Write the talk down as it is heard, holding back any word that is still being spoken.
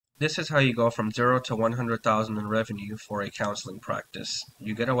This is how you go from 0 to 100,000 in revenue for a counseling practice.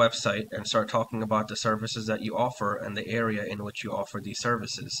 You get a website and start talking about the services that you offer and the area in which you offer these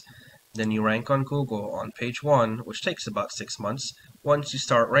services. Then you rank on Google on page 1, which takes about 6 months. Once you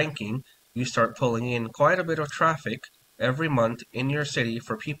start ranking, you start pulling in quite a bit of traffic every month in your city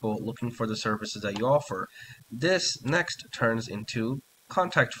for people looking for the services that you offer. This next turns into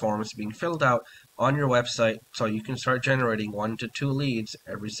contact forms being filled out on your website so you can start generating 1 to 2 leads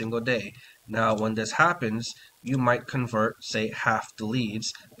every single day. Now, when this happens, you might convert, say, half the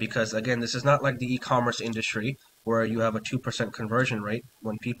leads because, again, this is not like the e-commerce industry where you have a 2% conversion rate.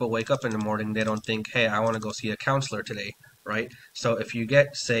 When people wake up in the morning, they don't think, hey, I want to go see a counselor today, right? So if you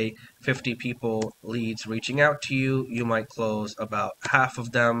get, say, 50 people leads reaching out to you, you might close about half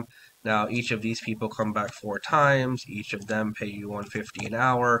of them. Now, each of these people come back 4 times. Each of them pay you $150 an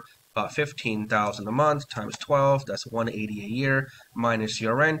hour, about 15,000 a month times 12. That's 180 a year minus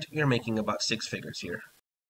your rent. You're making about 6 figures here.